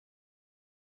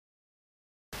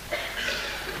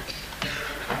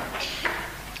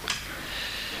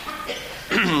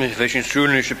Fes in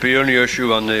strúlin is byrni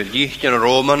Joshua an líchtjan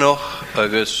Roma noch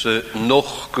agus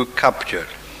noch go capture.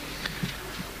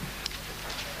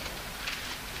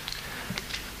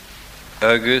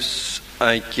 Agus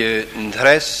ag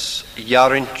tres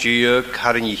jarin dia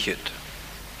carnichet.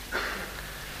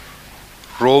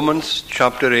 Romans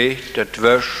chapter 8 at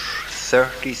verse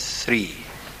 33.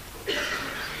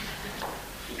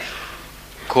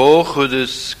 Ko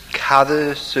chudus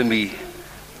cade semi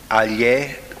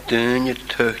alje dynje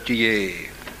tuchtie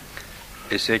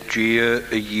is a dia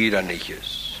a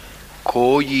jiraniches.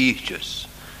 Ko jiches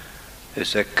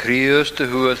is a krius te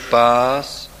huet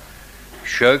baas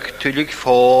Sjøk tullig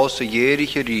fås a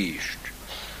jerige riest.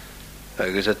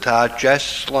 Agus a ta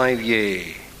jestlaiv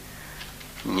je.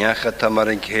 Njacha ta mar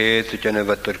en keet ut jane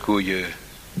vatter kuje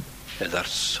edar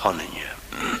sonninje.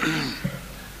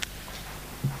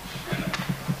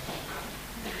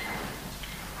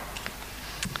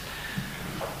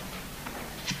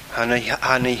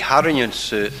 Han I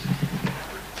harrinjens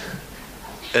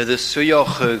edde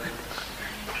sujochig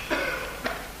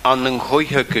an den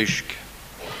hoihukisk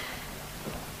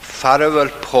Farewell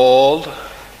Paul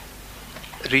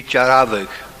Richaravig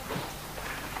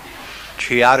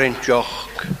Chiarin Joch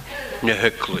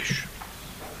Nehuklish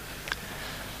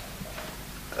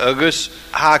Agus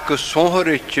Hakus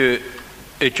Sonhoritje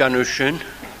Janushin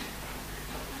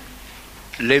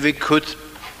Levikut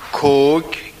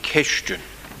Kog Kishtin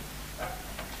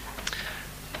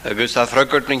Agus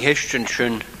Afrakurtning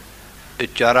Hishtinshin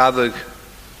Jaravig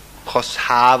Chos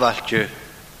Havalje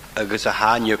Agus a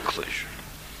Hanuklish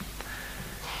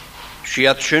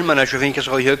Siat sin man as finkas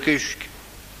go hukisk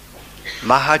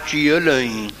mahaji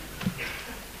lein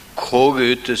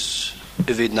kogutus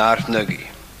vid nartnagi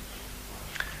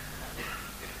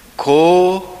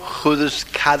ko chudus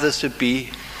cadas bi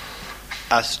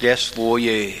as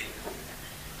lesloye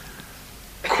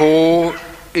ko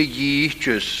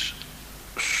yichus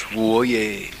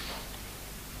sloye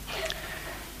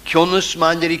Jonas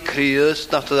mandri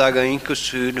krius nach der again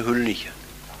kusun hulnich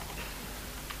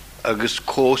agus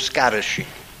có scarisi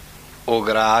ó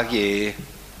graag é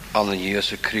an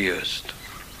Jesu Christ.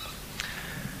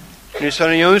 Nus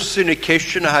an Jons in a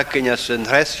question a hakin as an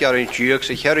res jaar in tjuk,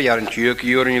 se her jaar in tjuk,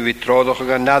 jurin vi trodoch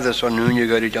gan nadas an nunje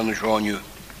garit an sjonju.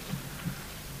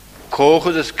 Có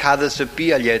chud cadas a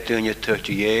bi aljet unje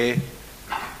tuchtie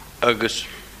agus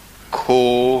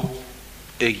có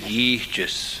a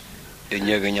yichus in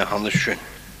jegin a hannesin.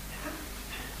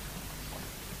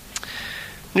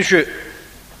 Nus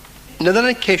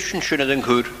Nadan a question should have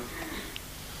good.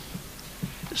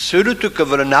 Suru took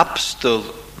over an abstel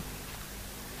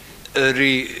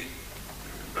ri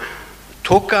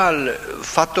tokal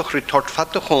fatoch retort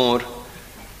fatochor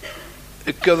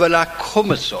gavela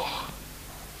komisoch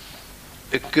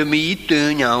a gemid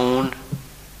dönjaun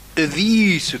a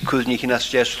wiese kuznich in as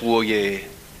jesloje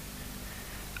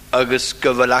agus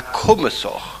gavela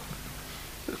komisoch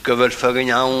gavel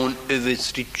faganjaun a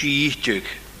vitri jichtig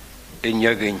in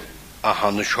jagin a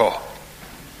hanna seo.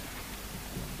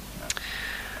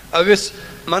 Agus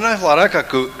mana laraka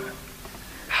ku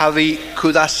havi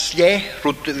kudasle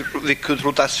vi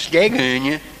kudrudasle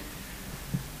gönje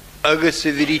agus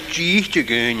viri jichte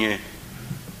gönje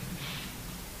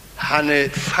hanne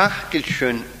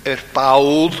fachgelschön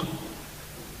baul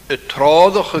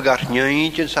trodoche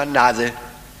garnjöntjen sa nade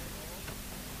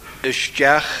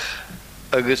stjach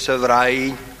agus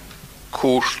vrain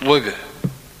korsluge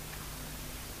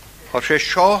Har sé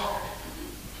seo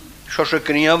se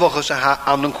gníomhachas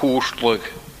an an cúslug.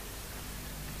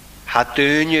 Ha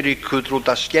dúinir I cúdrú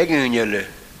a stegúinile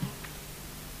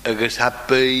agus ha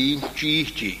bain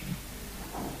díti.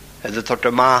 Ed tort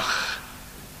amach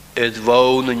ed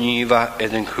bhó na níomha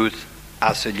ed an cúd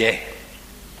as a le.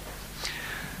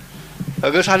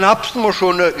 Agus han abstan mar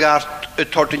sona gart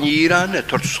tort an íran,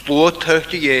 tort sló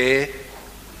tuchti é,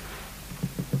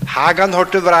 hagan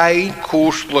tort a vrain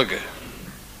cúsluge.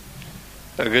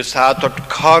 Agus ha dort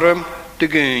karm de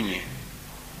gönje.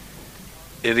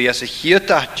 Vi as a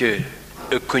hiatatje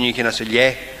kunnikin as a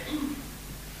le.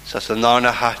 Sas a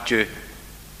nana hatje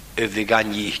vi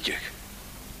gan jichtje.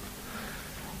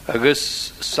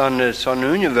 Agus san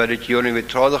unje verit jorin vi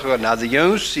trodach na de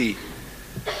jonsi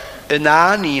en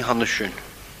ani hanneschen.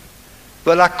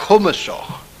 Wel a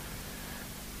kommesoch.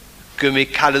 Gumi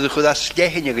kalle de goed as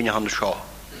lehenje gan hannesho.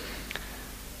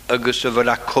 Agus wel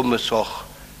a kommesoch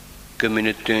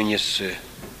Geminnet dönjes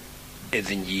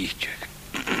edin jichtje.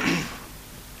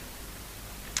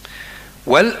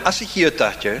 Wel, as ik hier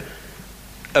dachtje,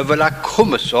 wel a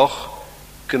kommesoch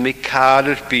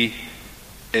gemikaler bi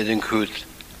edin goed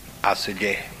as a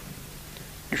le.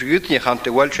 Dus je kunt niet gaan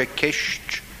te wel ze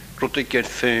kist, rotte ik het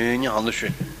feun, anders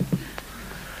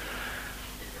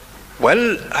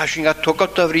Wel, has sy'n gael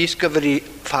togod o fris gyfer I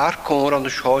ffar cwr ond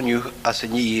y sioniw as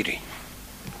yn iri.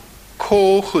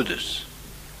 Cochwydys,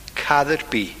 cadr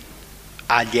bi,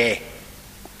 a le,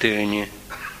 dynia,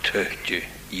 tydju,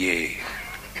 ie.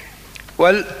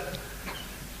 Wel,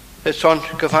 son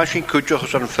gyfan sy'n cwdioch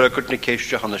os o'n ffrygwyd ni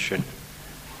ceisio honna sy'n.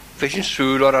 Fe sy'n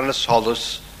sŵl o'r an y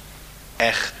solus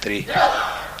echtri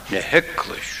ne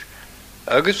hyglwys.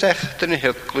 Agus echtri ne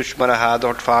hyglwys mae'n had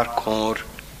o'r ffar cwr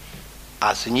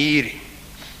as yn iri.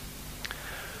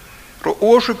 Ro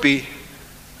oes y bi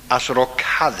as ro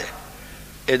cadde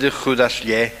edrych chwyd as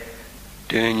le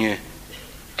dynia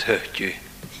tydju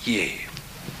ie.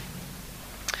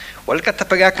 Wel gata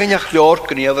pag ac yn ach lior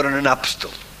gynnyfr yn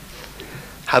abstol.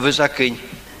 Hafys ac yn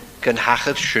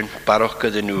gynhachyd sy'n baroch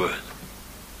gyda nhw.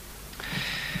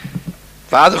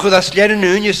 Fadwch oedd asliad yn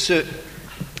un ys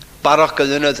baroch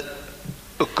gyda nhw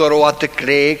y gorwad y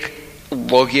greg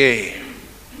logie.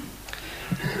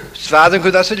 Sfadwch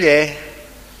oedd asliad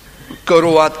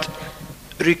gorwad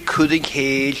ricwdig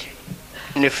heil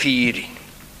yn y ffiri.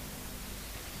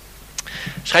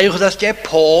 Schaich oedd asliad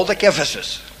Paul ac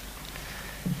Ephesus.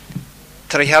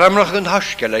 Tra haramnoch yn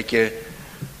hosgel ac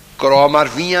grom ar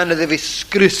fian y ddefus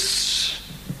sgrys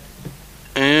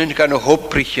yn gan y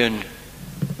hoprichyn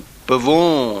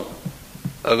bywon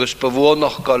agos bywon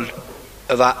ochgol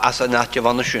y fa as y natio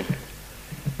fan ysyn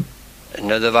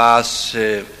yn y ddefas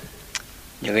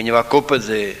nag yn y fa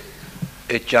gwbydd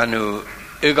y janw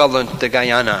y galwnt y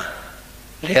gaiana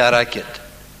le aragyd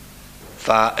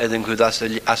fa ydyn gwyd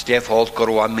as lief hol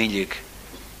gorwa milig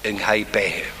yng nghai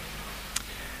behe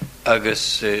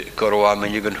agos gorwa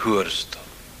milig yn hwyrst.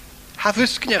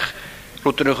 Hafys gynnych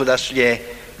rwtyn o'ch as le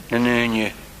yn yny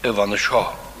y fan y sio.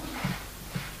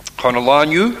 Chon y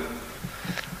lan yw,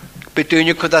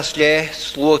 bydyn o'ch as le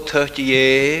slo tyti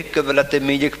gyfel at y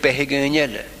milig behig yn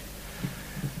yna.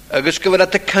 Agos gyfel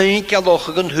at y cain galwch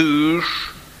yn hwys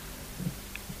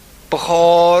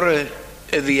bachor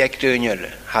y fi ag dyn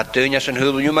yna. Ha dyn as yn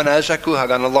hwylwn yw man as acw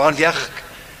hag an y lan fiach.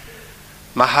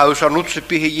 Mae haws ar nwts y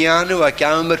bi hygianw a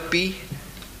gawn yr bi.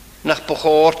 Nach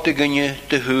bachor dy gynnu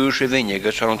dy hwys y fyny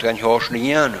gys ar ond gan hos na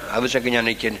hianw. A fys ag yn iawn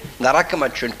eich na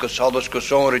racamad sy'n gysolus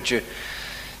gysonryd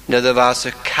na dy fas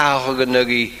y cawch yn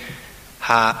ygi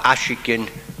ha asigyn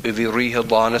y fi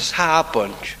rihyd lan y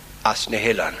sabont as na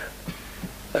hilan.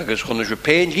 Agos chwn ysio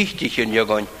pen lichtig yn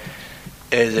iogon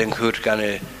ydyn chwrt gan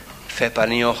y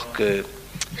ffepanioch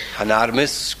hanar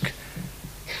mysg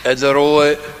ydyn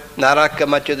roi na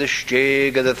racamad ydyn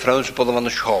steg ydyn ffrans bod yn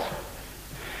y sio.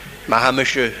 Mae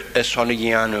hymysio y son y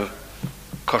gianw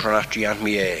cosion at giant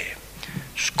mi e.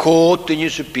 Sgod dyn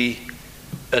ys y bi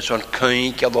y son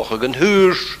cain galwch ag yn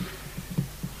hwys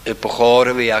y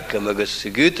bachor y fi acym agos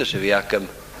y gyd ys y fi acym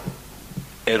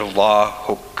la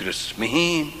hwgrys mi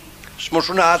hyn.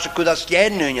 Smwyswn as y gwyd as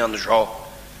len yn yan y sio.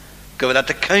 Gyfyd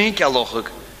at y cain galwch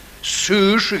ag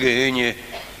sŵs y gynnu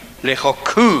lech o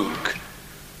cwg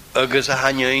agos y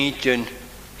hanyaid yn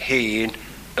hyn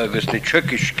agos ni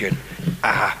trygysgyn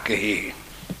a hac y hyn.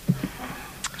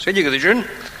 Sy'n i gyda sy'n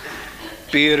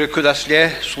byr y cwdasle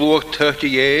slwg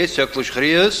tyti syglwys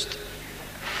Christ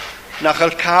nach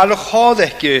al cael y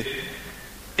choddech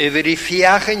y fyr i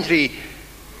ffiach yn rhi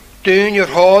dyn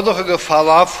i'r hoddwch ag y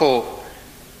falaf o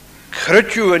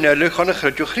chrydw yn elych o'n y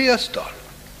chrydw Christol.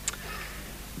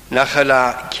 Nach al a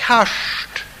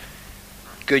cast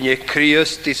gynnu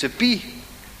Christ is y bi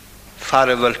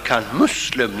farafel can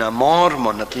muslim na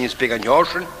mormon na tyn ysbeg an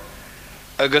jorsen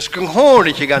agos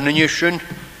gynghornig ag an ynysyn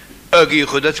ag i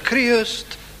chwyd at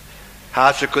Christ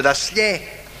has y gwyd as le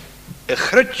y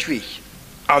chrydfi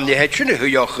an i hetyn y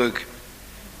hwyochig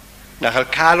nach al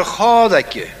cael y chodd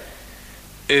ag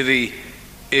y fi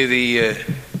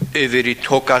i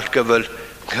togal gyfel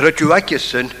chrydw ag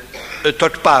ysyn y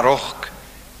dod baroch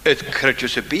y chrydw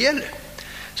sy biel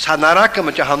san arag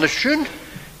am y jahanysyn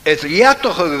et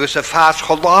liatoch agos y ffas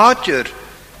choladur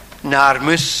na'r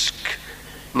mysg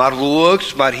mar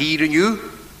lwgs mar hir yn yw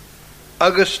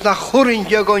agos na chwrin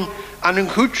diagon an yng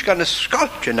nghwts gan y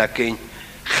sgaltyn ac ein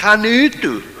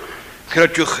chanydw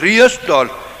chrydw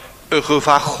Christol y chwf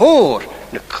a chor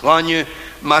na clanio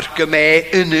mar gyme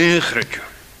yn y chrydw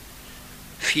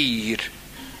ffyr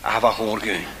a fa chor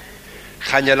gyn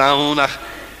chanio lawn ach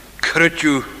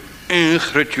chrydw yn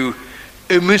chrydw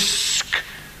y mysg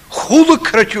chwyd y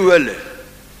chrydw yle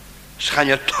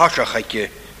s'chanio tosioch ag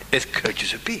ydd chrydw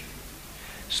sy bi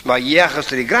sma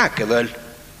iachas yr i grac fel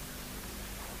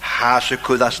has y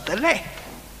cwdas dy le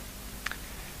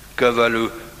gyfel yw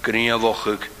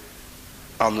grynafochig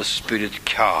an y spirit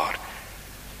car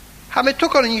ha me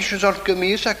tog ar nisys o'r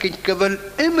gymys ac yn gyfel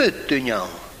ymyd dyn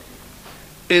iawn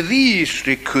y ddys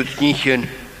ry cwd nichyn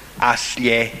as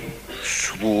le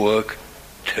slúg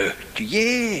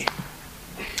tuchti.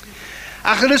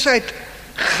 Ach ylys aid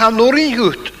chanori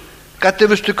gŵt gada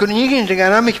fystu cwnigyn sy'n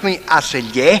gan amich mi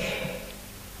asylje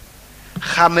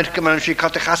chamir gyma'n sy'n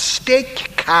cael eich asteg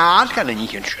cael gan yn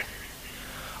eich yn sy'n.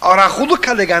 O'r achwyd o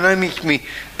cael ei gan amich mi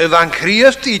y fan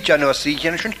crias di jan o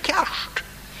sy'n yn sy'n cast.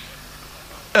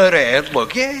 Yr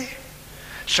erlogie.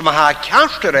 Sy'n ma ha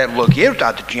cast yr erlogie o'r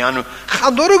dad y gianw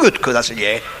chanor o gŵt cwyd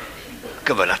asylje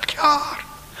gyfynat car.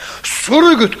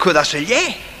 Sŵr o gŵt cwyd asylje.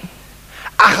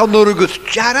 A chanor o gŵt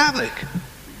jarafig.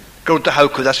 Gwrdd y haw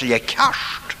cwyd asylje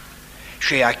cast.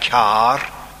 Se a car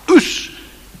us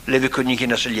lefi cwnig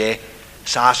yn asylje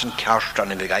sas yn cast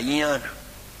an efo gaian.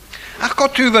 Ach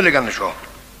god tu fel y gan y sio.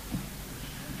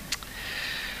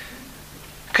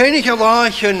 Cainig a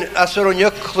lachen as yr o'n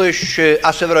yclwys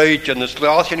as y freudion ys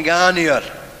lachen ganiar.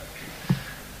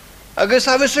 Agus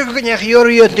afys ych gynnych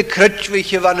ioriad ni crydfi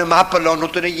chi fan y mapalon o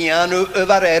dyn y gianw y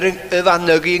far erin y fan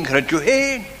nygu yn crydw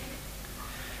hen.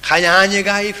 Chain anya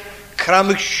gaif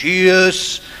cramig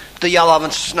sias dy ialaf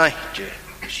yn snaiti.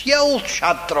 Sjaul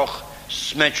siadroch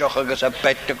smetsioch agus a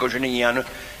betta gos yn ianw.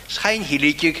 Schain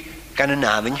hiligig gan y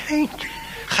nafyn heint.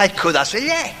 Chaid cwdas y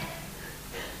le.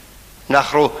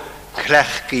 Nach ro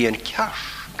clechgi yn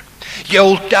cast.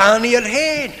 Iaul dani yr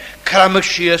hen. Cramig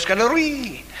sias gan y rhi.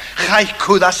 Chaid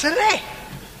cwdas y le.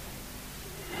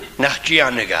 Nach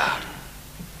gian y gar.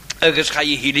 Agus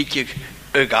chai hiligig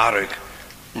y garag.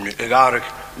 Y garag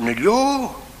ny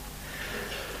lio.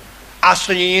 As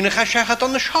na un eich asiachat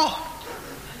o'n y sio.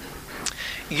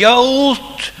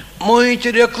 Iault mwyd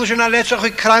yr yglis yn aletach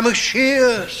i craimach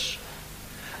sias.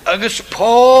 Agus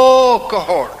po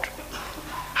gyhord.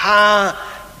 Ha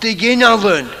dy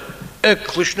gynalyn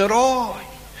yglis na roi.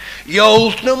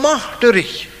 Iault na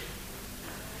mahtarich.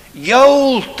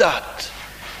 Iault at.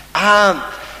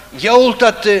 Iault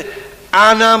at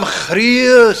anam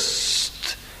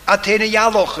chriast. At hyn y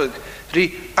ialochig. Ri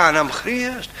anam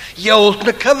chriast. Iault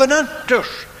na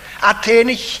cyfynantys. At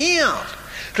hyn y chial.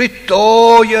 Ri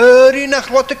do jöri nach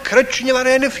wat de krutschen var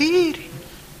en fyr.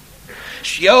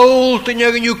 Sjalt en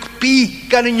jag juk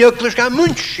pikan en jökles gan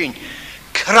munchen.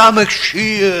 Kramig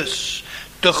schies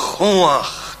de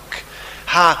choach.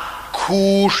 Ha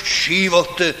koest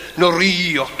schivalte no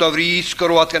riocht av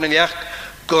riskor wat gan weg.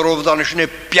 Gorov dan is ne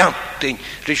pjanting.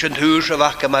 Ris en huis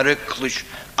wakke maar uklis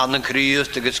an den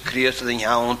kriest de kriest den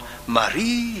jaun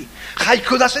Marie. Gai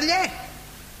kudas le.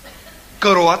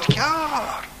 Gorovat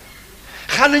kar.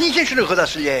 Gaan er niet eens terug dat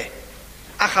ze je.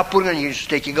 Ach, apurgan hier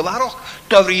steken gewaarog.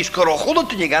 Dat is korrel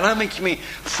te gaan aan met me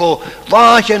voor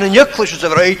laatje en een juklis ze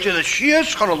vreetje de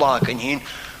schies gaan laken heen.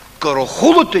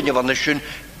 Korrel te je van de schön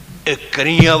een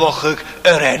kniewochig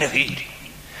reine vier.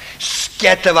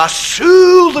 Skette was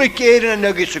zuldere keren en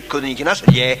nugget ze kunnen gaan als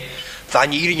je van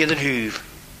hier in de huif.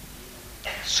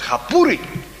 Schapuri.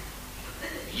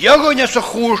 Jagonya zo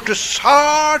goed de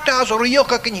saart als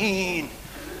riokaken heen.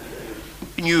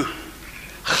 Nu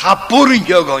Chapurin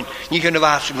jogon, niet kunnen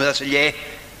wassen, maar dat ze jij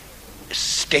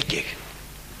stekig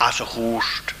als een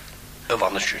hoest een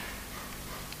wannersje.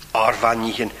 Arvan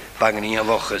niet een bangen in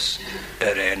woches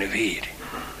reine weer.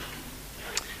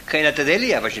 Kan je dat de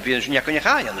delia, als je binnen zo'n kan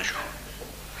gaan, Jannes?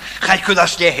 Ga je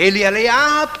dat je hele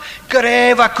leap,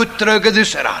 greva kutrugge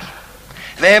dus eraan.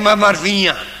 Wij maar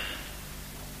via.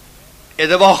 In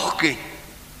de woche,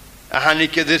 en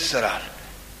ik dus eraan.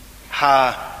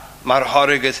 Ha, maar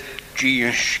horiget.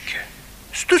 Gienske.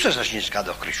 Stusas as nie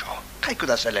skado krisho. Kaj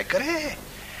kuda se lekre.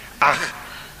 Ach,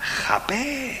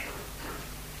 chabe.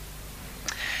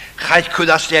 Kaj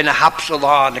kuda se na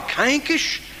hapsolane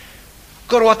kankish.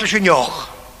 Gorwatlische njoch.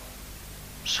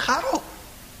 Scharo.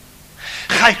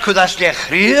 Kaj kuda se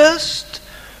Christ.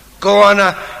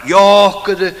 Gorwana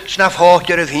jokede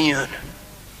snafhotjere vien.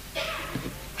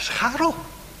 Scharo.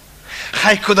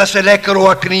 Kaj kuda se lekker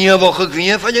oa kniewochig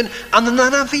vien van je an de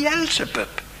naam van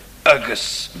Jelsepup.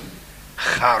 Agus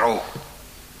charo.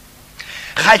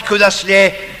 Chaid kudas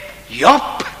le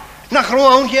jop nach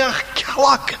roangiach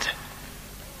kalakad.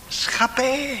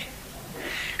 Schape.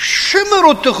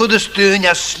 Shimmerut de goede steun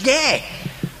as le.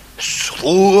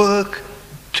 Slug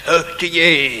tuchte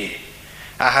je.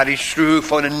 A harry sru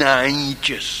van een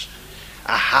naantjes.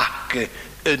 A hakke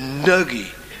een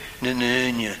nuggie.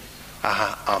 Nenunje.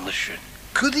 Aha andersje.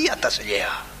 Kudi at as le.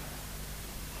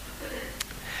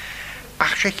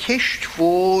 Ach se kist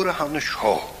voor han is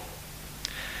ho.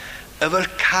 Ever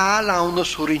kaal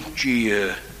anders hoor in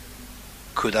tje.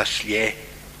 Kudas je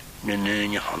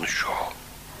nenunje han is ho.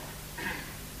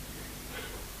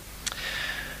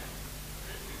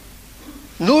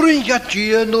 Norin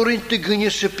jatje, norin te gunje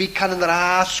se pi kan een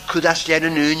raas kudas je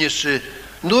nenunje se.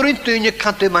 Norin tunje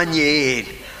kan te manjeen.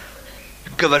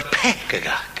 gyfer pegag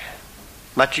ac.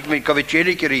 Mae ti'n gwneud gofyd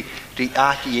jerig i'r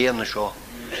ati ie yn y sio.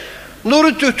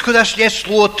 Nôr y dwt gwyd les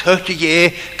lo tyti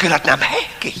ie gyrad na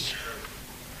megi.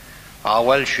 A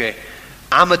wel se,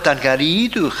 am y dan gael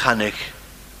idw chanig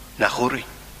na chwri.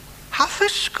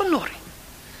 Hafys gynori.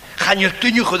 Chanio'r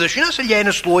dynwch oedd ysyn as y len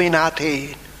y sloi na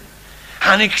tein.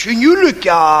 Hanig sy'n yw'r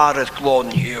gar y glon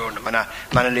hiwn.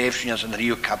 Mae'n lef sy'n as yn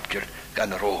rhyw captur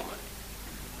gan y Rôm.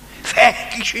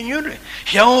 Fech i sy'n yw'r.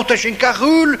 Iawn ta sy'n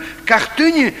gachwl, gach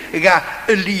dynnu ga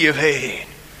y liaf hyn.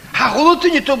 Hachol o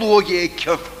dynnu dy lwg e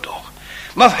cyrtoch.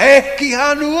 Mae fech i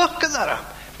hanwch gydaram.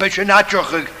 Be sy'n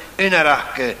adioch yn yr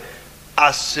ac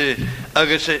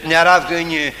agos neraf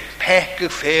gynnu pech y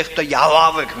fech dy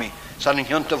ialafag mi. Sa'n yn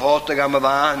hynt y fod ag am y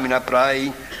fan, mi'n a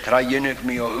brain, trainig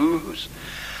mi o hws.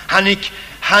 Hanig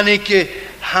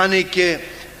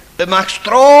y mag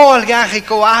strol gach i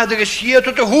gwaad ag y siad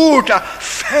o dy hwrt a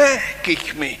fech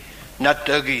ich mi na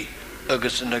dygu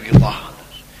agos yn ygy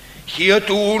ladas. Hiad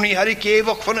ŵn i har i geri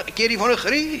fwn y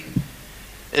chri.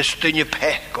 Ystyn y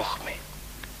pegoch mi.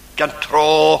 Gan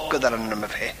troc ydar yn ym y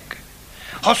fech.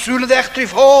 Hoswl y ddechdri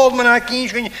ffôl ma'n ag un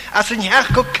sy'n as yn hiach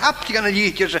go capti gan y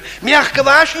lítir sy'n miach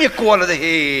gyfas yn y gwael y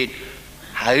hyn.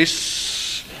 Haus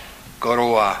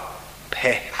gorwa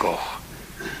pegoch.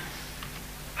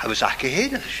 Hafys ac y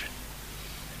hyn ydych.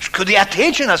 Sgwyd i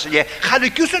attention as y le. Chad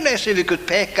y gwrs yn nesaf i gwyd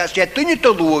pegas. Ie, dyn i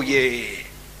dylwg ie.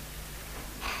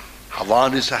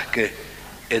 Hafan ys ac y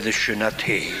ydych yn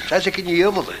attention. Saes ac yn i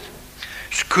yfylyd.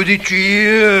 Sgwyd i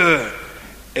gyr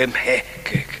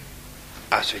ymhegig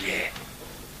as y le.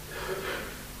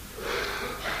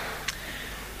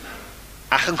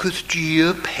 Ach yn gwyd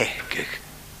gyr pegig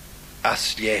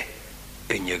as le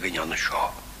yn y gynnion y sio.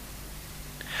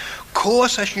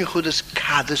 Cos as ni chwyd ys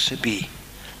cadys y bi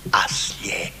as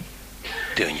le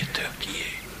dyn y dyrg i.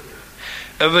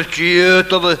 Yfyr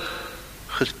gyr o fy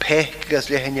chwyd pegig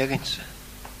as le hyn y gynsa.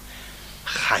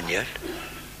 Chanel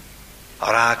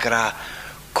o'r agra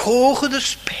cochyd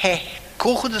ys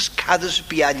cadys y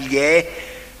bi a le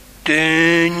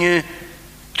dyn y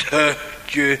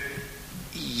dyrg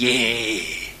i.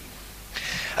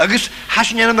 Agus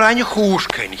hasyn yn ymlaen y chwrs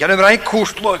cyn, yn ymlaen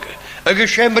cwstlog.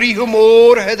 Agus siemri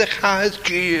hwmor hedd y chahyd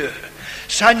gyr.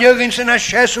 Sanyog yn sy'n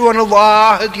asesw yn y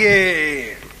lahyd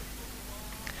ie.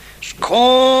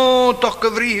 Skont o'ch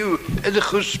gyfriw edd y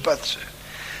chwsbad sy.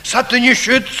 Satyn y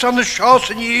sydd san y sios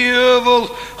yn iefol.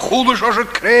 Chwlwys os y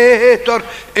cretor.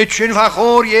 Et sy'n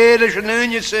fachor ie leis yn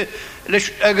ynny sy.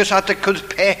 Agus at y cwyd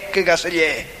pegig as y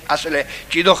le. As y le.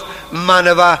 Gydwch man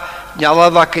y fa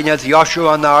niala fa cynnad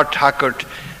Joshua yn ar tacart.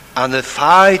 An y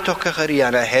ffait o'ch ychyri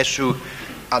an y hesw.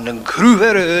 An yn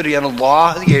crwfer yr an y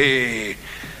lahyd ie.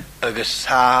 Agus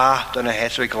saat an y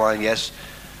hesw i glan yes.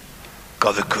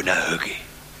 God y cwna hygi.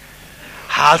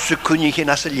 Has y cwni chyn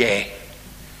as y le.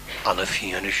 An y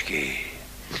fian ysgi.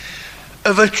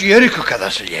 Y fel gyrig o gad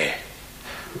as y le.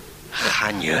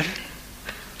 Chanyer.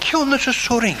 Cion ys y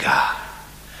soringa.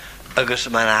 Agus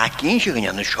mae'n agin sy'n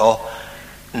gynnu sio.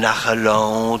 Nach y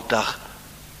lawn dach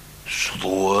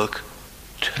slwg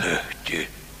tyti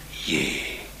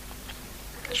ie.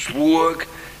 Slwg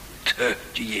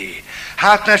tyti ie.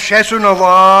 Hat na seswn o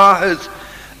lahyd.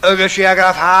 Agus i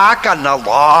agraf hag an na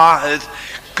lahyd.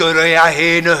 Gyrra a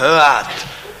hyn y hyad.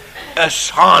 Y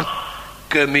son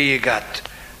gymigad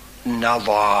na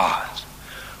lahyd.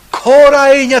 Cora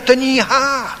ein at yn i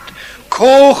had.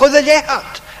 Coch oedd y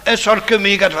lehad. Y son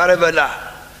gymigad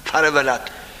farafylad.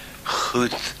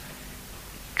 Chwyd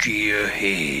gyr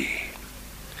he.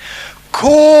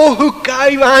 Co hwg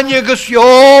gai fan agos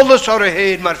iolus o'r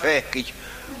hyn mae'r fegig.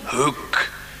 Hwg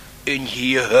yn hi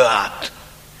hyad.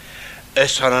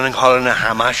 Ys o'n yn ngholyn y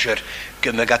hamasir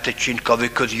gymig at y chyn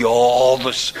gofyd cwyd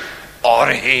iolus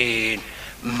o'r hyn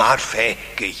mae'r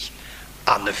fegig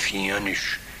an y fianus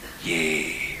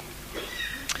ie.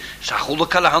 Sa chwlw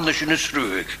cael y hannes yn y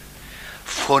srwg.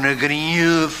 Ffwn y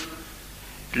gryf.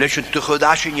 Leis yn dychwyd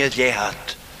asyn i'r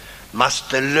lehad. Mas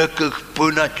dy lygych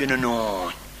bwynad yn y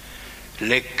non.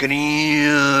 Le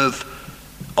gryf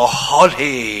o hol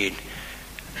hyn.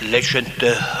 Leis yn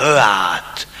dy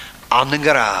hyad. An yn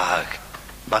gyrag.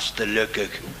 Mas dy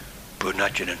lygych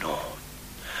bwynad yn y non.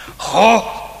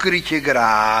 Hogrit i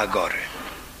gyrag oren.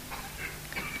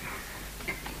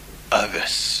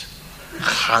 Agus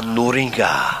chanwrin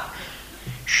ga.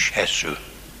 Sesw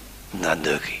na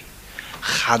dygu.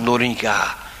 Chanwrin ga.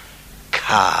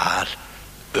 Car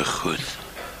y chwyd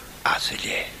as y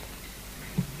le.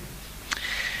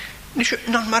 Nes yw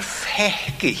mae'r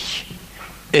fegig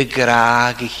y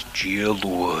graag i'ch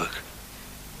diolwg.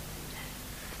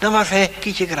 Mae'r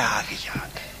fegig y graag i'ch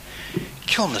ad.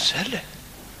 Cion y sele.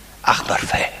 Ach mae'r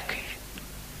fegig.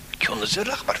 Tjone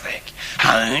zirach maar weg.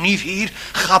 Hein i vir,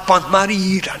 chapant mar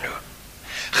iranu.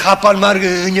 Chapan mar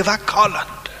gynnu va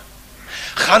collant.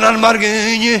 Chanan mar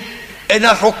gynnu en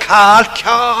a rokal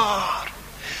kjar.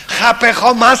 Chapech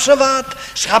o masavad,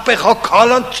 schapech o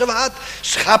collant savad,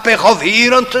 schapech o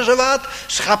virant savad,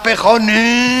 schapech o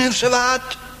nyr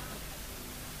savad.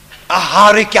 A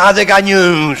harik adeg a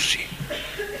njusi.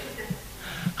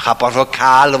 Chapan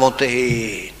rokal vant te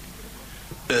heen.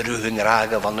 Ruhun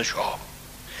raga van de sjå.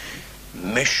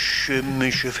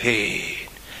 Mysje heen.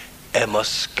 Emma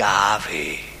skav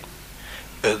heen.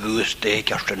 Agus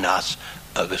dekast nas,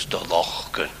 agus de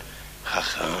lochken.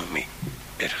 Chachami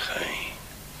gein.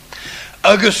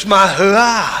 Agus ma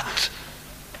huat.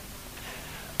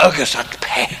 Agus at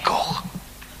pekoch.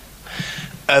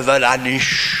 Evel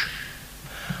anish.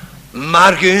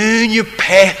 Margunje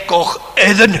pekoch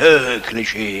eden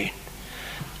heugnish heen.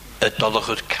 Het dollig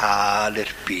het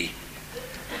kaler bi.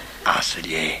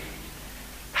 Aselje.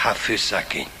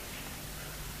 Hafusakin.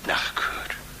 Nach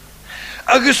kur.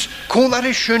 Agus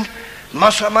konarishin.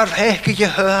 Masamar heke je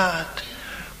haat.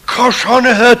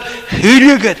 Koshane het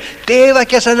hyliget. Deva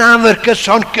kes een aanwerke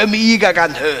son kemiga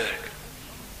gan heug.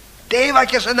 Deva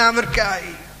kes een aanwerke.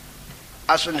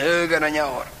 As een heugen aan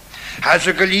jou. Hij is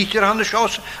een geliefder aan de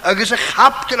schoos. Agus een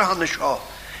chapter aan de schoos.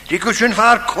 Die kussen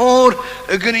vaar koor,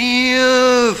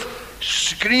 grief,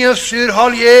 skrief sur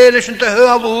haljeles en te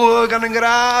heulhoog aan een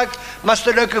graag, mas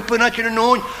de leuke punnatje en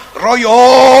noon,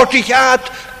 royotig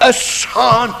gaat, een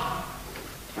san.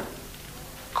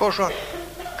 Korsor.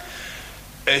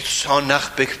 Het san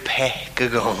nach big peke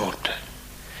gehoord.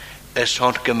 Het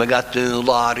san gemagat de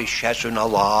lari schessen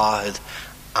alaad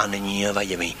aan een nieuw wat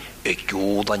je weet. Ik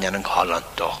doe dan aan een Holland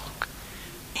toch.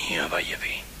 Nieuw wat je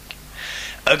weet.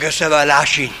 Agus a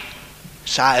lashin,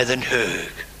 sa den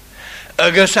heug.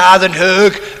 Agus a den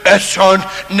heug, son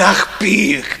nach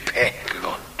bieg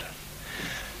pekgond.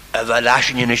 A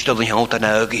lashin in is stol hont an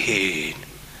auge heen.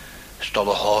 Stol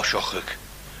a haarschochig,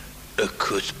 a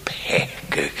kus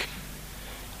pekig,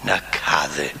 na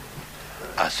kade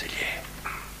aselje.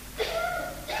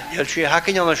 Jel she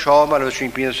hakken aan de schaam, maar we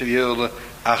zien pinse viole,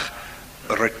 ach,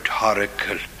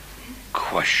 rhetorical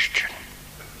question.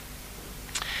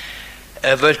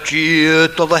 Ever to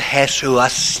the hesu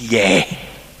as ye.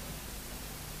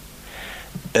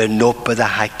 Nope the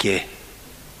hake.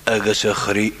 Agus a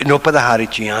chri. Nope the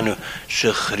harichianu.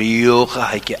 Se chriucha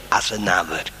hake as a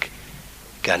nawerk.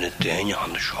 Gan het deunie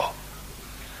aan de show.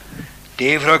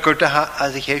 Devra kurte ha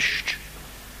as ik hest.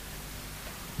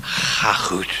 Ga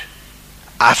goed.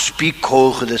 Aspi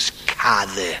koge des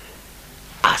kade.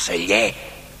 As a ye.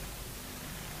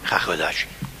 Ga goed as.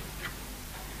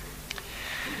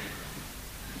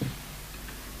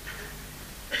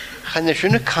 Gaan er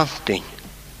zo'n kanting,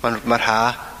 maar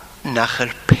ha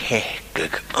nachher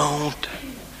pekig oont.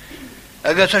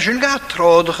 Agus als een gaat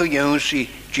trouwige jonsie,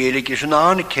 Gaelic is een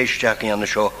aanne kestjak aan de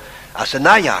show, als een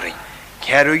najaring,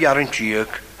 keru jaren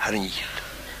tjuk, haar een jiet.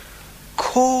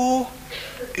 Ko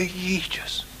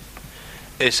jietjes.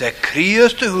 Is een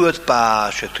krieste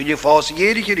hoedbaasje, toen je vast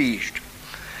jere geriest.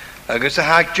 Agus een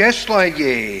haak jestlai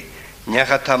je,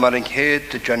 njega tamaring heet,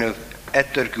 te janu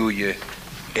ettergoeie,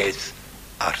 is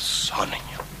arsoning.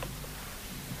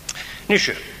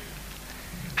 Nische.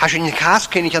 Has in kaas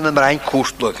ken ik aan de brein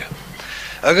koestlukken.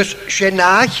 Agus she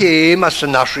nache mas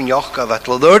naschen jochka wat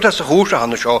lord as hoose aan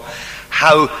de show.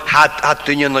 How had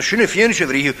dunje na schöne fienische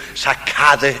vrie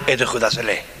sakade de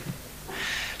godasele.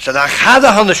 So dan gaat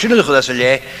aan de schöne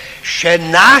godasele. She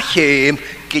nache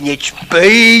ken ik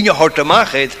bein hort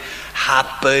mag het.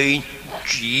 Ha bein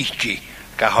gigi.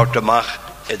 Ka hort mag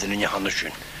de in je handen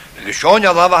schön. Geschoon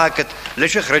ja lava het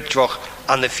lische gritwoch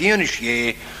aan de fienisch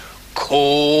je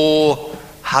ko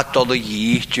had al de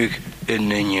jietje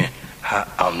in je ha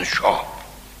aan de show.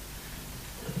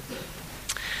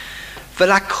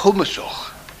 Wel ik kom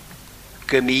zoch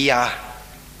gemia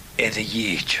de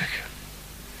jietje.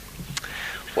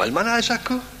 Wel man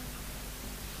Isaac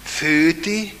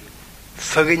füti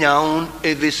vergnaun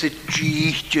wisse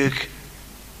jietje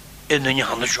in je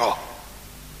handen show.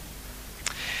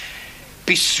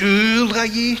 Bisul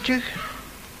gajietje,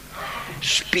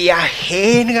 spia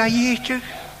heen gajietje,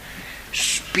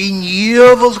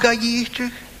 spinjevels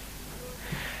gajietje,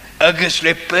 agus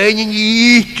le penjen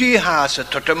jietje haase,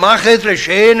 tot de machet le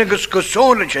schene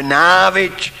geskusonetje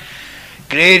navit,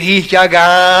 kreeg ich ja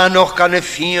gar noch keine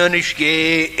fienisch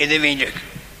ge in de windig.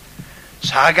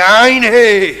 Sag ein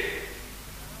he,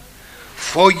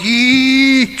 voor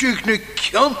jietje ne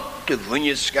kjante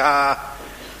vunjeska,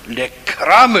 le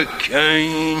kramme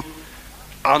kein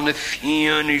aan de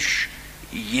fienisch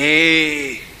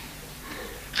je.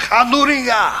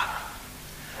 Chaluringa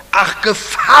ach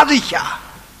gefaddicha.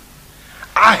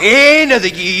 A hene de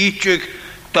gietjug,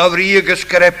 da vrieges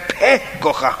gare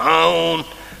pekkoch a haun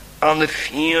an de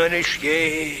fiene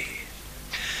schee.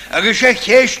 Agus sé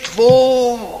cheist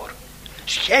voor.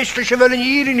 Cheiste se wel een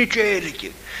hier in het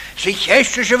jedetje. Ze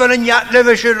cheiste se wel een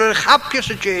jatlewe se een grapje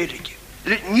se jedetje.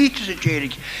 Niet se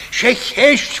jedetje. Ze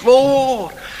cheist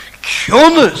voor.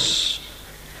 Kjonnes.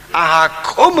 Aha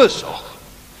kommes och.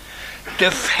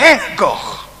 De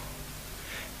fekkoch.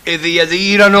 Wie je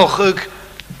hier nog ook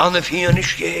aan de fiene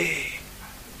schee.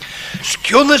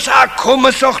 Kjonnes aha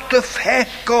kommes och de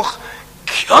fekkoch.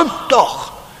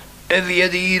 Kjontoch. Wie je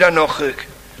hier nog ook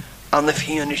aan de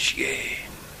fiene schee.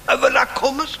 En we laten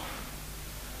komen zo.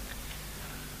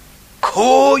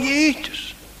 Ko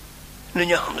Jezus. Nu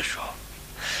je handen zo.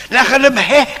 Laten hem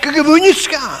hekken gewonnen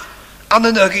gaan. Aan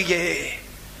de nugge je.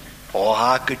 O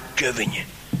haken tjövinje.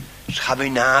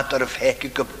 Schabinator of hekken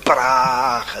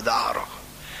gepragen daarop.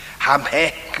 Ham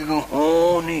hekken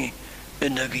honi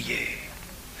in nugge je.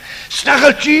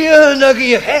 Snaggeltje nugge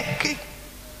je hekken.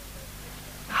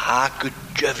 Haken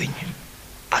tjövinje.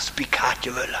 As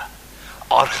pikatje willen.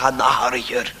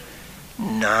 Organariger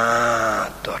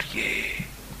nader je.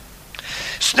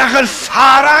 Snagel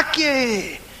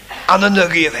farakje aan een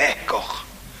nugge wekkoch.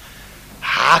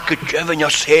 Haken tjöven ja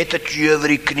zet het jöver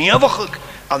i knievachig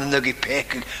aan een nugge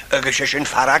pekig. Ugge is een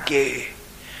farakje.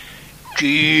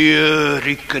 Tjöver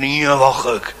i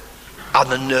knievachig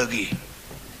aan een nugge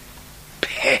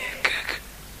pekig.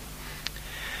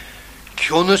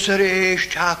 Kjonnes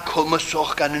eerst ha komme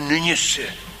soch aan een nunjesse.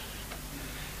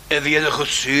 Wie de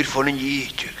gestuur van een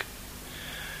jeetjug.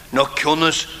 Nog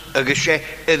kjonnes,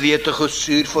 wie de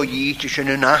gestuur van jeetjug en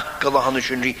een akkel van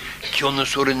een kjonnes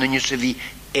voor een nunjese wie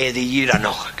de hier aan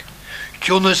nog.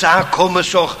 Kjonnes aankomen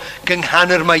zog, kan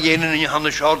hanner maar jenen in je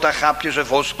handen schouw, daar gapje ze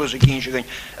voskloze kindje,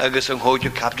 ergens een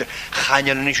hootje kapje, gaan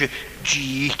je niet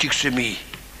jeetjug ze mee.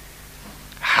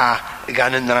 Ha, ik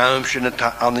ga een ruimsje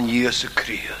aan een jeese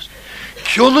kriers.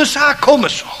 Kjonnes aankomen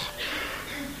zog.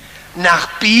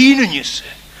 Nach bienenjesse.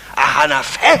 Ahana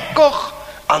fekkoch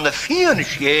aan de fiene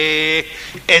schee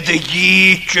en de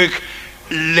jietjug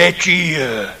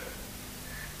letje.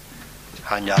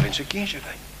 Han jaar in zijn kindje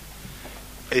gaan.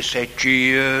 Is het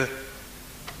je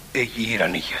hier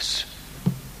aan niets.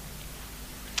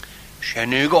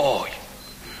 Schöne gooi.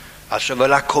 Als ze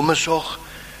wel komen zog,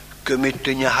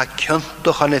 kumitten je hakjant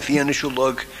toch aan de fiene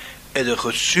schuldig en de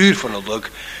gezuur van het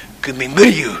luk, kummin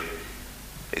miljoen.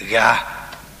 Ja,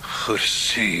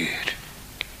 gezuur.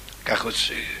 Kach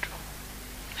zuur.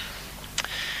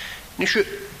 Nisje,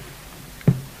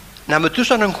 na me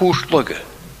tussen een koers luggen.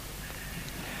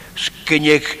 Skin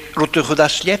je rotte goed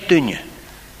als let doen je.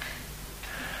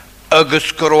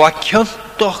 Agus kroatjan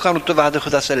toch kan het waarde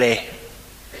goed als le.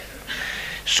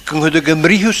 Skin je de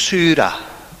gemrius sura.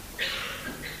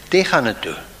 Die gaan het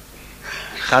doen.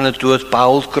 Gaan het doen het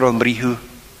Paul kromriu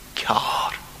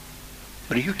kjaar.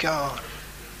 Riu kjaar.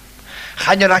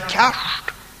 Gaan je naar kjast.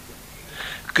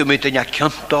 Kumitten ja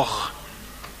kjant toch.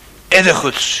 En de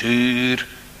goed zuur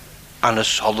aan de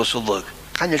salse lug.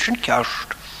 Gaan je zijn kjast.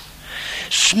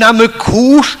 Snamme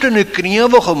koesten een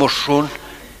kniewoche motion.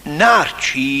 Naar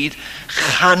tjied.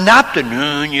 Gaan op de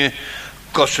neunje.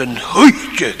 Kos een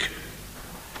huidjek.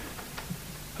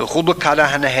 Een goede kada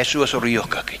han een hesu als een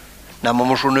riokkake. Namen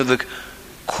motion over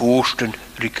koesten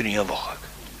een kniewoche.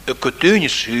 Een kutunje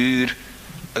zuur.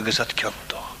 En gezet kjant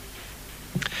toch.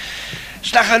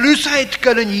 Stagelusheid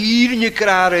kunnen hier in je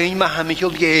kraren, maar hem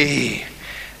heel je.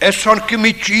 Er zo'n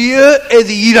committee en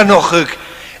hier nog ik.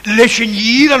 Lesje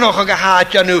hier nog een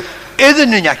gehad ja nu.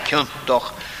 Eden in je kind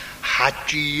toch. Had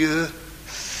je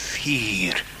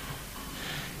 4.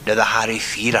 Dat had je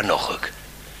 4 nog ik.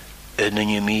 En dan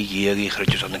je mee je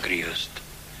gritjes aan de kriest.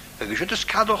 Ik zeg het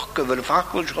kan toch. Ik wil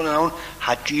vaak wel schoon houden.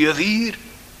 Had je 4.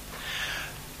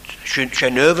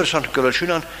 Zijn over zo'n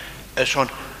kulsje aan. Zo'n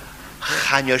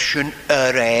gaan je schon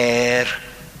er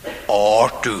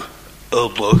ortu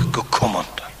ulug gekomen.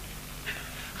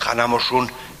 Gaan we schon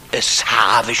een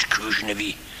savisch kuzen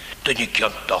wie. Dan je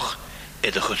kunt toch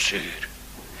in de gezuur.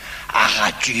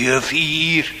 Gaat je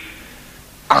 4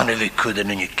 aan we kunnen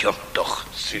en je kunt toch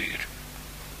zuur.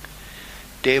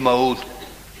 Thema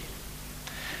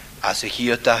als ik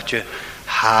hier dacht je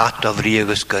haat of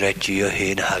rieges geretje je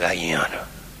heen hagaïane.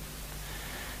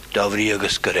 Dat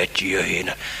rieges geretje je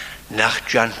heen.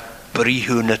 Nachtjan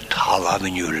brihune tala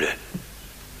vinjule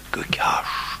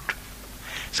gekast.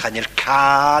 Schan er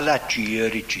kala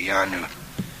tjeri tjanu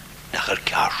nachher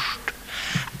kast.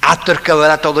 Atter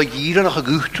kaverat alle gieren nog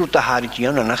gegucht tot de haar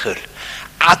tjanu nachher.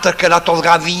 Adar cael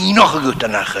ga finoch y gwta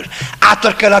nachyl.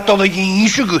 Adar cael y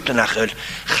gys y gwta nachyl.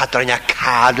 Chadar yna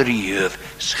cadr i yf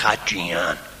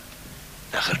schajian.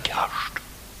 Nachyl cast.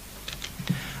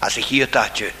 As y hi o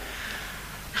datio.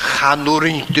 Chanwr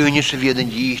yn dyn sy'n fydd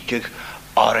yn ddystig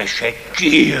ar y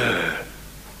schajian.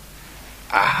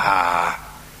 Aha.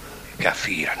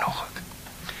 Gaffir an ochag.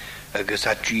 Agus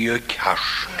a dio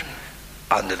cast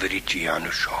an y veridian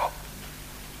o sio.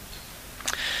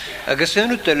 Agus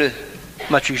yn ydyle,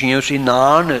 mae ti sy'n yw'n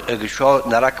naan agus sio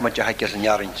narak mae ti hagas yn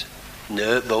iarint.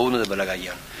 Ne, fawn ydy bylag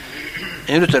aian.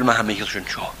 Yn ydyle mae hamig sy'n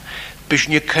sio. Bys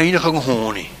ni cainach yng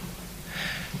nghoni.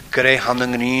 Greu han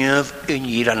yng nghyf yn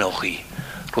ir an ochi.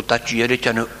 Rwyd a dierit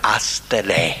an yw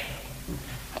astele.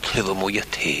 Tyfa mwy y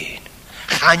ten.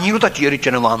 Chani rwyd a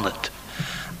dierit an yw anad.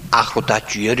 Ach rwyd a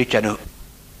dierit an yw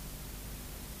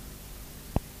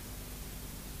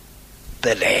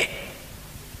dele.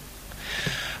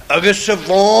 Agus y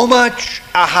fomach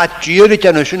a hadjir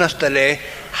ydyn nhw sy'n astele,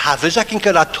 hafys ac yn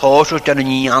cael a tos o'r dyn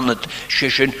nhw'n ianad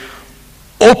sy'n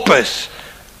opeth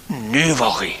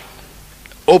nyfochi.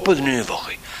 Opeth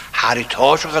nyfochi. Har i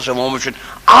tos o'ch as y fomach sy'n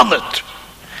anad.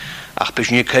 Ach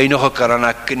bys ni cain o'ch o garan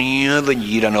a gnyf yn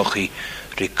ir an o'ch i,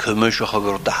 rhi cymys o'ch o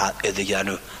gwrdd a had iddi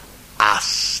gan nhw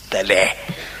astele.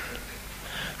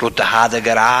 Rwyd a had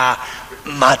ag ar a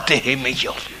mate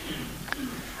hymigol.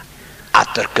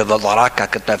 Adar gyfalorag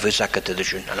ac yna fys ac ydy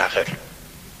sy'n yn achor.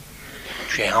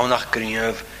 Se hawnach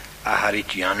gryf a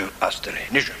harit ianw astare.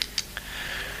 Nisio.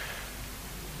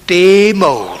 De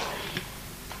mawr.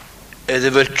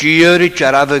 Ydw fel gyr i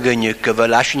jaraf y gynnu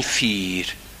gyfal asyn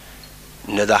ffyr.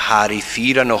 Nid a hari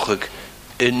ffyr an ochag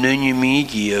yn yn i mi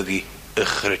gyg i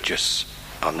ychrydys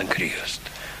an yn criast.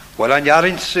 Wel an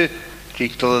iarin sy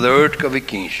rhigdol y ddyrd gofi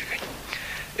gynsig.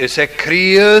 Ys e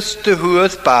criast dy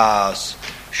hwyd bas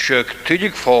Sjög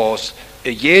tydlig fos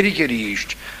y geri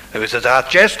gerist agus a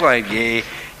dat jesslain ge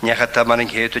nechad ta man yn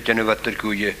het y dyn nhw fater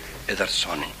gwyau ydar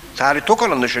soni. Tari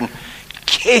tokol an ysyn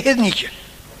cedd nich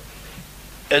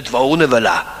yd fawn y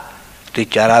fel a dy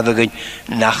jaraf ag yn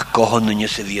nach gohon yn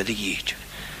ys y fiad y gyd.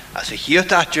 As y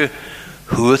hiot atio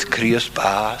hwyd crios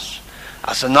bas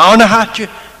as y nawn a hatio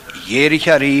geri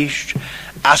gerist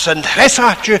as yn hres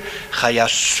atio chai a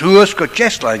sŵs go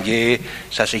jesslain ge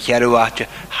sa sy cherw atio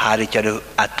harit ar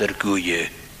adar gwyau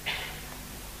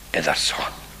ydar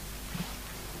son.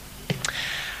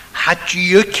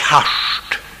 Hadju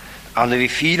cast an y fi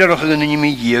ffyr ar ochr yn un i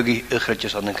mi gyg i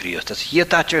ychrydys an yn crios. Das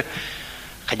hiet atio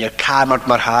chan i'r camart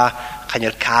mar ha chan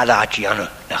i'r cad agi anna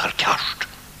nach ar cast.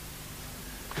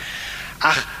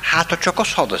 Ach hat o choco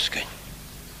sodas gyn.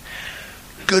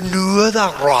 Gynwyd a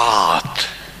rad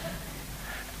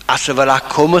as y fel a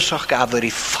cwmys o'ch gafr i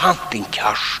ffant i'n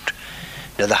cast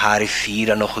na dda har i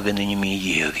ffyr an ochr yn un i mi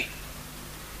gyg i.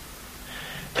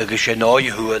 Agus yn oi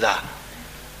hwyd a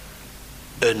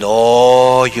yn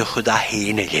oi chwyd a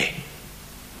hen ile.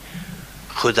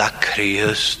 Chwyd a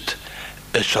Christ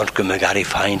y son gymig ar i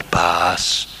ffaint bas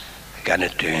gan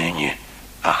y dyni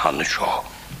a han y sio.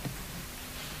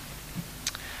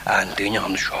 A yn dyni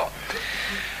han y sio.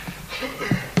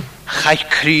 Chai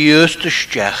Christ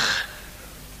ysdiach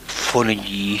ffwn yn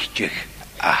ddych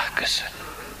achgysyn.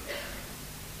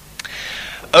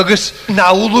 Agus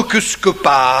nawlwgus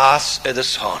gybas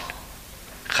ydys hon.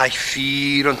 Chai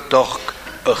ffyr yn doch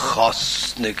y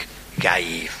chosnig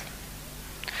gaif.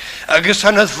 Agus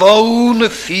han yd fawn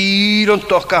y ffyr yn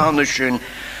doch a han ysyn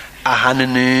a han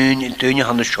yn yn dyn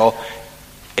han ysio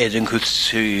edyn gwyd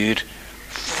syr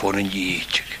ffwn yn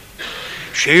ddych.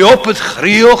 Se op het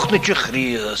chriog net je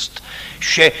chriest.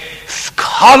 Se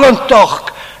kallen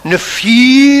toch ne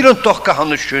vieren toch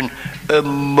gehannesjen een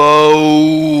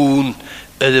moon.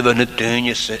 Ede we net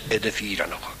deunjes ede vieren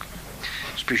nog.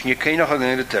 Spies je geen nog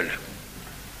een de tellen.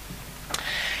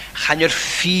 Gaan er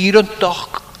vieren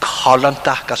toch kallen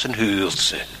toch als een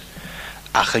hulse.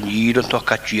 Ach een jieren toch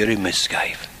gaat jere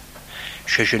misgeef.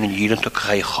 Se zijn een jieren toch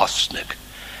ga je gastnik.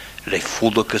 Le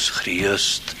voedelijkes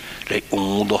chriest. Le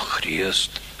ondag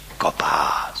Christ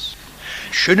kapaas.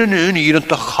 Schöne nun hier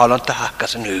toch gallant te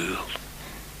hakkas en hul.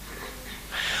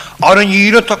 Ar een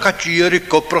hier toch katjere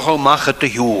kopper mag te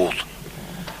jool.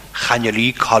 Gaan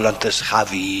jullie gallant is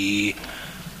gavi.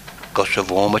 Kosse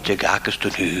womet je gakkes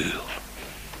ten hul.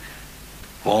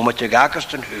 Womet je gakkes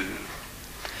ten hul.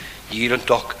 Hier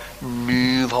toch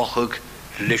nu hoog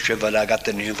lische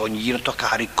verlagat nu van hier toch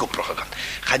hari kopper gegaan.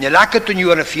 Gaan je lakken ten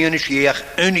jaren 4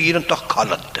 en hier toch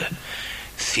kallante.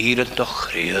 24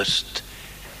 Christ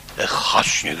de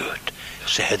gasne goed.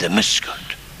 Ze hadden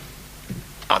misgoed.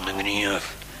 Aan de gnief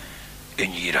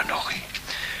in hier nog.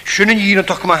 Schönen hier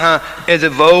toch maar ha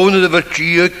de wonen de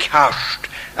vertje kast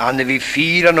Anna vi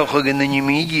fira noch in den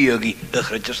Jimigi,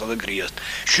 Christus of the Christ.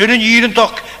 Shouldn't you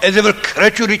talk as ever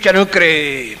creature it and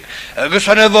grave? Agus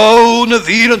an a vone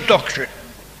viren doctor.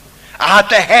 At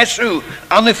the Hesu,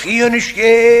 an the Fionish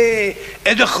ye,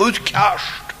 and the good cast.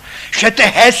 Shet the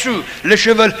Hesu, le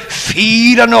cheval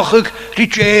fira noch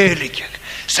richelik.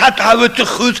 Sat have it the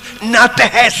good, not the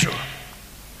Hesu.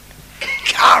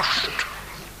 Cast.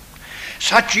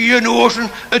 Sat ye an ocean,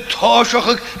 a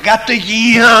toshach got the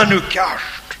Yanu cast.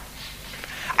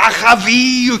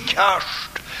 Achavi you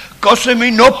cast.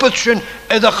 Gossemi nopetschen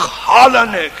ed a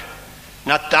chalanig.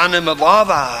 Natane me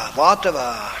wava,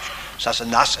 watava. Sas a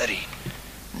nasari.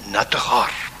 Not a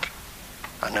harp.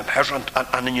 And a peasant and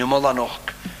a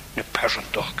numolanok. Ne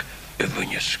peasant dog.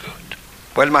 Even is good.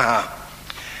 Well, maha.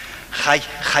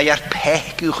 Chayar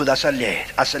pechkuch as a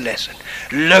lesson.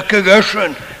 Lukke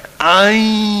gushen.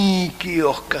 Einki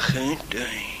och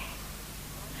kachintei.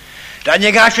 Dan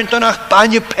je gashin tonach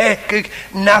banje pekig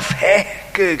na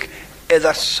fekig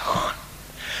edar san.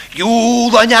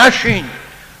 Júl an jashin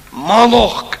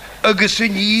maloch agus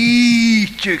in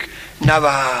yítig na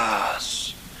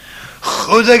vas.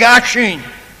 Chud a gashin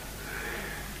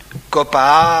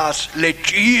gopas le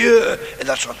tjie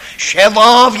edar san.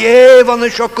 Shevav je van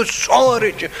een shokke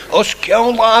sorritje os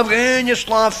kjón lav genjes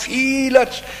lav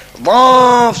filats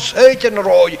lav seiten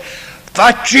rooi.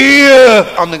 Wat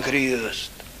tjie an den Christ.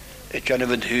 Het kan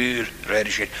even huur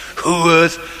redden. Hoe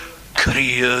het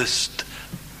Christ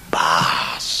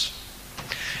baas.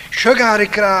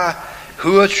 Schugarikra,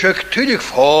 hoe het schuk tulig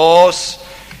vos,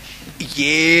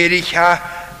 jericha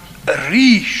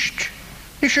richt.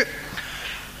 Nische,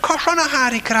 kashana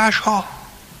harikra scho.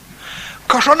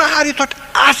 Kashana hari tot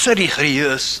aseri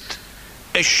Christ.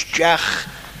 Estjach,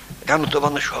 kan het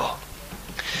van de scho.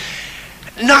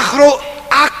 Nachro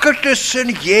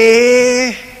akkertussen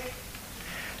je.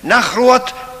 Nach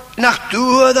rood, nach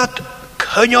doe dat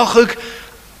kunjachig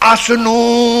as een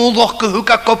oorlog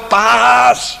gehoeka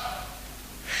kopaas.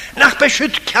 Nach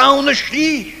beschut kaune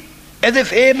schlie. En de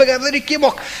veme gaat er ikke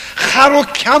mok. Garo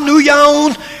kanu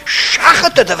jaun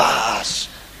schachete de was.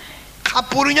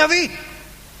 Kapurinja wie.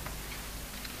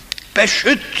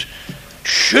 Beschut.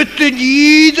 Schutten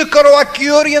jide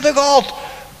karoakjurje de god.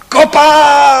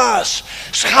 Kopaas.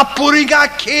 Schapuringa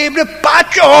keble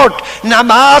patje hort.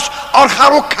 Namas or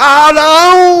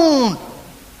charokalaun.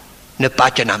 Ne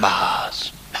patje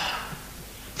namas.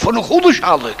 Voor een goede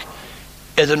schalk.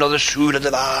 Is er nog een soer de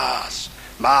waas.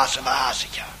 Maas en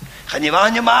waasetje. Gaan je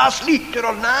aan je maas lichter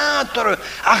of nater.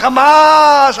 Ach een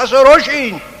maas als een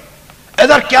roshin. En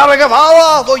daar kjærlige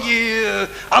valla voor je.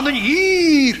 Aan een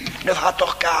hier. Ne vat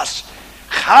toch kaas.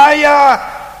 Ga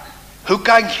ja. Hoe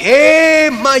kan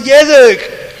je maar jedig.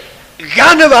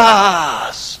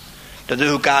 Ganewaas. Dat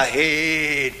doe ik aan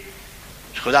heen.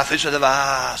 Goed afvissen de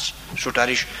waas. Zodat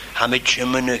is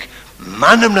hametjemenig.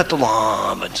 Mannen met de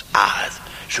lamens uit.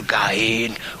 Zo ga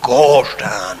heen.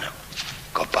 Goostaan.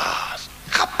 Kopaas.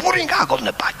 Ga poring aan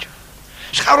godne patje.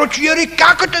 Scharotjeri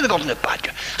kakert in godne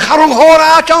patje. Garong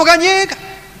hora uit jou gaan jegen.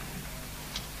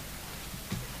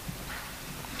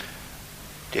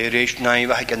 De reist naar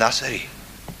waar ik een nasseri.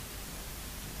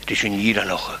 Het is een hier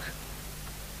nog.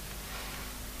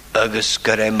 Agus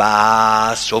gare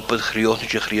maas op het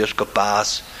griootje grios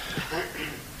kapaas.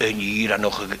 En hier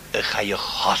nog ga je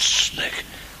gastnig.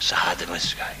 Ze hadden me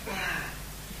schijn.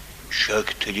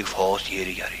 Schuk tulig vast hier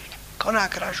jaren. Kan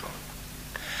ik er zo.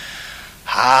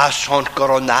 Ha zo'n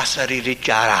coronasari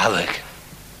ritjaravik.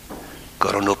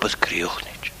 Coron op het griootje.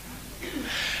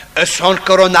 Zo'n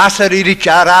coronasari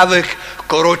ritjaravik.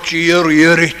 Corotje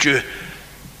jeritje.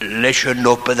 Lesje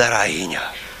op de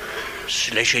rainja.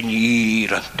 Sleshen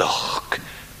jieren toch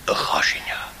een gasje.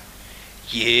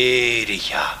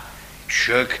 Jericha,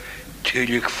 schuk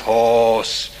tulig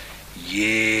vos,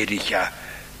 jericha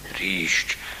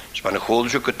richt. Span een goede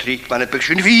zoeken triek, maar het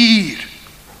begint vier.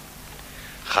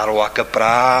 Garwakke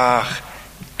praag,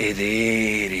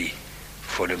 ederi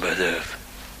voor de beduf.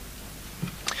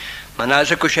 Maar nou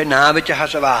is ik een naametje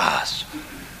hasse waas.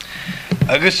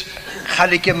 Agus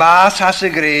galike maas hasse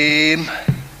greem.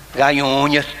 Ga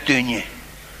jonge tunje.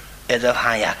 En dat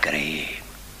ga je krijgen.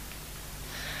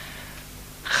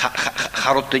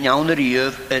 Ga op de jouw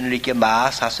rief en lieke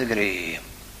maas hasse greem.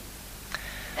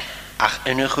 Ach,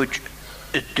 en een goed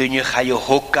tunje ga je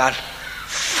hokkar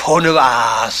van de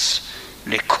waas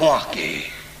le kwake.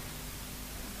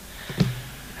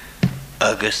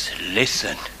 Agus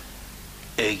listen.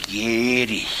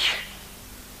 Gerig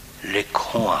le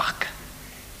kwak.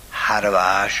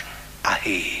 Harwaas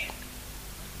aheen.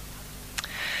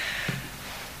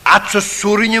 At zo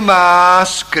soerinje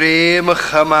maas kreeg me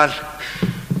gemal.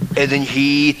 En een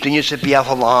hiet toen je ze bij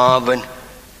aflaven.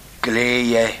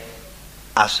 gleie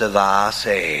as y fas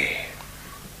e.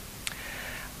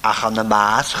 Ach an y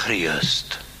mas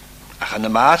chriast. Ach an y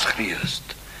mas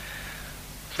chriast.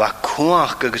 Va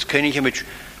cwach gygys cynnig ymwyd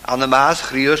an y mas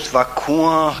chriast va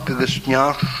cwach gygys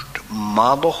niast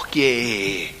madoch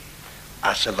ge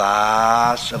as y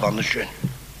fas y fan y sy'n.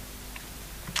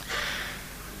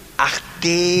 Ach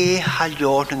de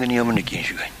haliod yn gynnu am yn y gyn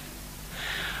sy'n.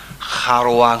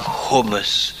 Charwang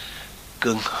hummus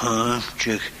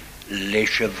gynghymtych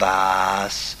leis y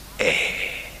fas e.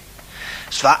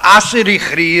 Sva asir I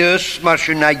chrius mar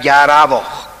sy'n na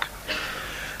garafoch.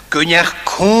 Gynnech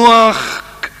cwach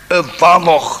y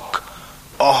faloch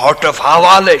o hort y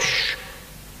falalish.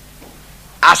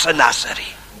 As y nasri.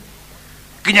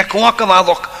 Gynnech cwach y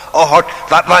faloch o hort.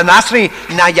 Va nasri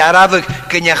na garafoch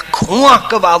gynnech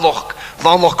cwach y faloch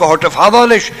o hort y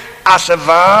falalish. As y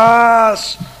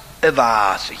fas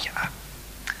I ja.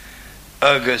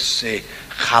 Agus se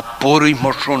chapuri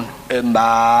morswn y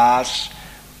mas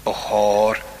o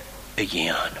hor y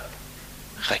gian.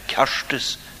 Cha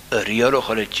carstus y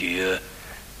riorwch ar y diw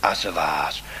as y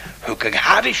fas. Hwg ag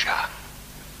harisha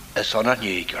y son ar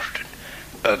niegersten.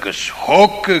 Agus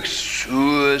hwg ag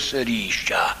sŵs yr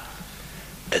isha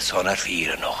y son ar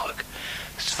fyr yn ochig.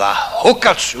 Sva hwg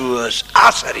ag sŵs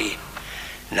asari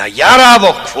na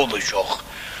jarafog fwdyshoch.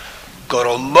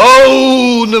 Goro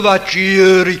mawn y fa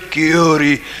gyri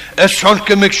gyri y son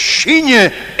gymig synia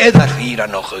edar fyr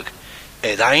yn ochig.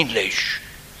 Ein leis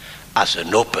as y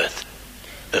nopeth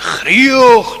y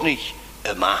chriwch ni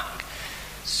y mag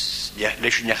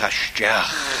leis nech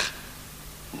astiach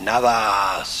na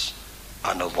fas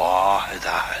an y wa y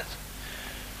ddahad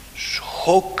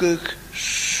hwgig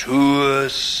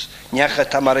sŵs nech y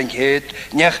tam ar yn hyd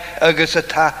nech agos y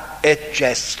ta et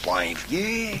jeslaif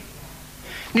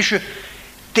nisio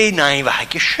dena'i fa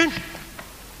hagisyn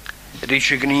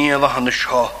rysio gnia fa hann y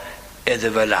sio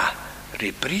edrych fel a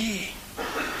ribri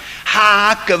ha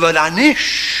gyfydanish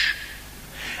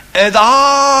edd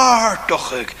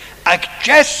artochig ag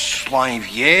jeslaif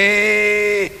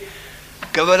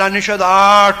gyfydanish edd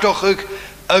artochig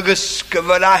agos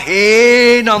gyfyda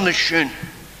hen an y sy'n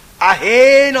a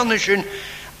hen an y sy'n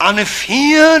an y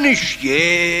fianish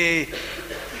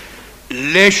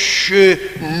leis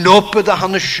nopyd a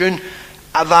han y sy'n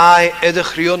a fai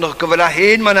edrych rhywun noch gyfyda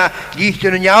hen ma'n a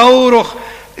lichtyn yn iawroch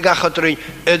gachadrin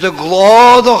edrych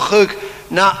glodochig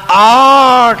na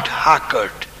art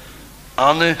hackert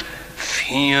an y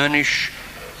fianish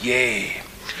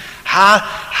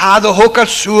ha de hookar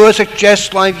suas ag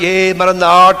jeslaif mar an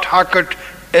art hackert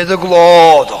edrych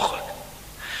glodoch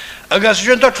agus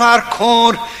sy'n dod far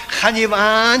cwr chan I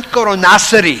fant gor o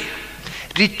nasari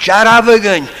di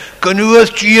jarafygan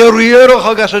gynwyd giorioch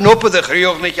agus yn opyd y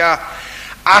chriwch ni ca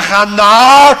a chan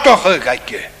nartoch ag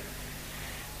ag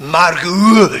mar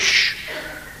gwys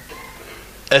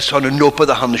es hon yn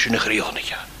nopyd a hannes yn y chriwch ni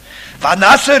ca fa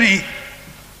nasari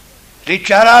di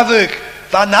jarafyg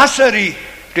fa nasari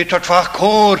di totfach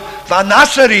cwr fa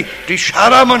nasari di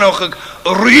siaramanoch ag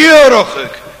rioroch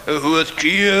ag y hwyd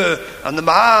gia an y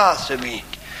mas y mi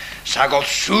sagol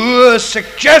sŵs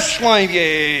ag jeslaif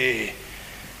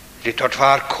di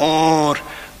totfach cwr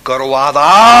gorwad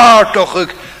artoch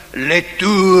ag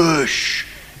letwys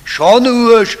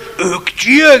Sianwys ag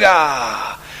gia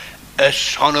es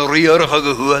hon y rioroch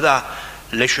ag y hwyd a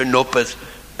leis y nopyd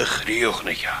y chriwch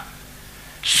ni ca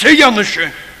Sian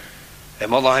ysyn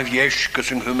Ema laif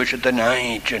gys yng nghymys y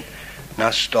dynaid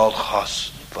na stol chos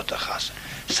fod y chas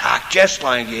Sag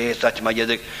jeslaif dat ma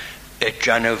yedig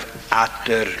janov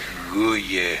ater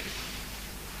gwy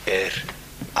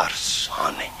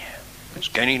arsanin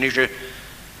Sgen I nisje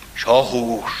sio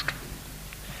hwst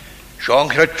Sio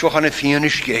nghrydwch an y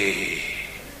fianish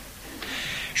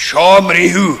Sio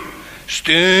mrihu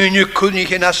styn y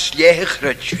cwnig yn aslech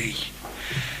rydfi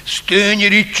styn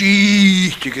yr I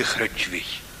gyd y gechrydfi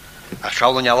a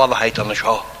siol yn ala fa haid an y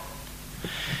sio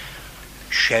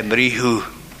Siemrihu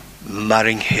mar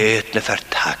yng nghed na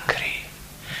fertagri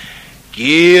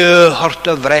hort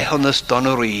y frech yn yston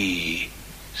o'r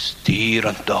styr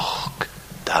yn doch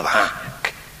da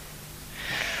fag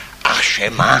ach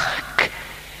siemag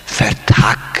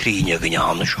fertagri ny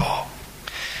gynyan y sio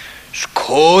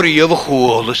Skor I fy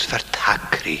chwolus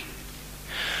fertagri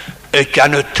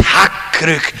gan y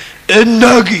tacryg yn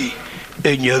nygu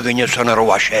yn ygyn y son ar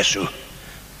was Jesu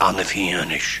an y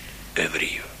fianish y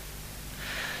friw.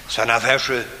 San a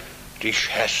fesw rys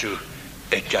Jesu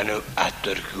gan y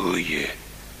adr gwy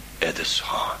edrych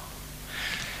son.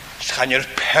 Sgan yr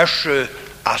pesw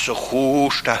as y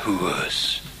chwst a hwys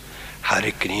har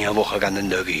y gniafwch gan y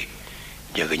nygu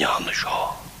ygyn y sio.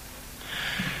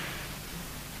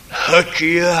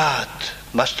 Hygiad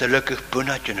mas de lukkig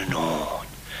bunat in een oon.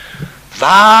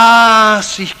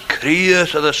 Was ich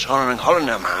kreeg de son en hollen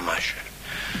am hamasje.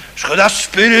 Schud dat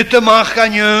spirit mag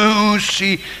aan jou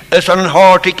zie, is aan een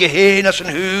hartige heen als een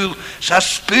huil, sa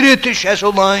spirit is es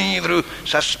olijvru,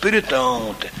 sa spirit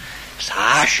aante.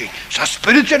 Sashi, sa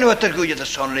spirit zijn wat er goeie de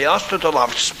son leaste te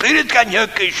laven, spirit kan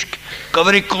jukisk, kan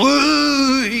er ik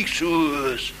gloeig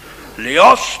zoes,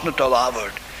 leaste te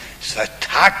laven, sa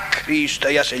tak Christa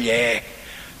jas elje,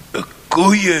 een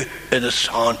goeie in de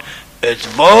son,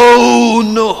 het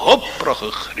woone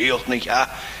hopprige kreeg niet ja,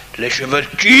 lesje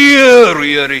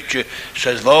verkeer,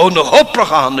 het woone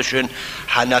hopprige handeschen,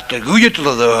 han had de goeie te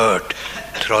laven,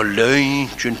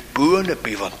 Trolleintje boene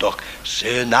van toch,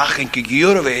 ze nachen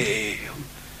kijken we.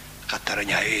 Gaat er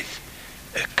een uit,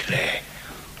 een klei.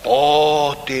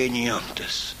 Oh, die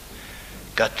niantes.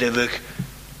 Gaat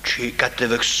de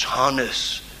weg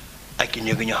sannes. Ik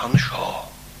in je hand schau.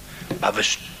 Maar we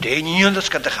steen niantes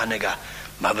gaat de ganega.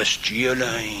 Maar we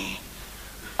stielen.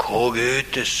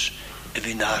 Kogetes,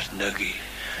 wie naar nuggie.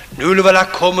 Nu wil ik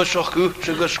komen zo goed,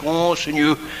 zo geschoon,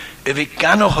 nu. We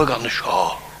kan nog gaan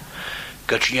schau.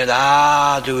 Kad je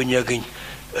daar doen je geen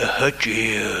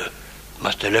hutje,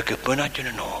 maar de leuke punnetje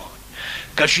nog.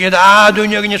 Kad je daar doen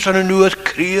je geen zo'n nieuwe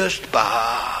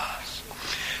Christbaas.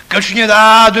 Kad je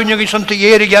daar doen je geen zo'n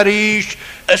tegerig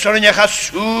zo'n je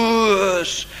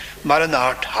Jezus, maar een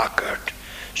hart hakkert.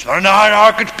 Maar een hart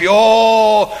hakkert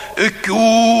pjo, ik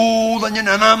joel aan je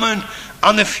namen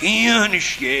aan de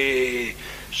finisje.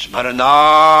 Maar een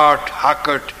hart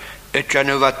hakkert, het je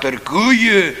nu wat er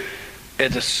goeie.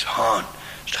 Het is han.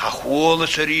 Schachole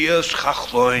serieus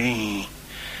schachloin.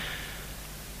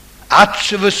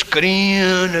 Atse we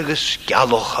skrien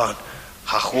geskjalochan.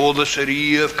 Schachole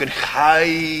serieus kan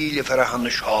heile verhan de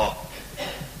scha.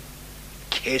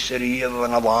 Keserie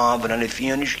van Allah van een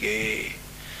fienisch ge.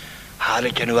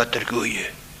 Halet je nu wat er goeie.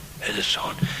 Het is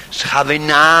han. Schawe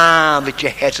na wat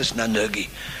je hetzes na nuggie.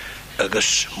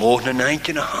 Gesmoog na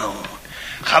eindje na haan.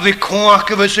 Ga we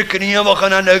koken we ze knieën we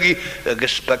gaan nuggie.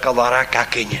 Gespekkel waar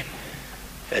kakinje.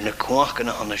 En de koken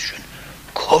na handeschen.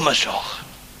 Kom eens toch.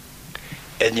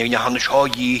 En je handes hou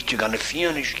je gaan de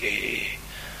fienisch ge.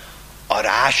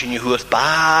 Araas in je hoofd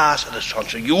baas. Dat is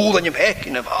zo'n joel in je hek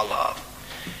in de val af.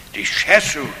 Die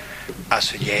schessu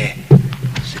als je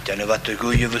zit dan wat de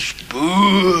goeie we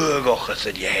spoorgog als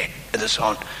je. Dat is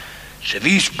zo'n ze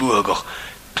wie spoorgog.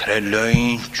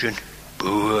 Treleintje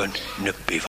boen ne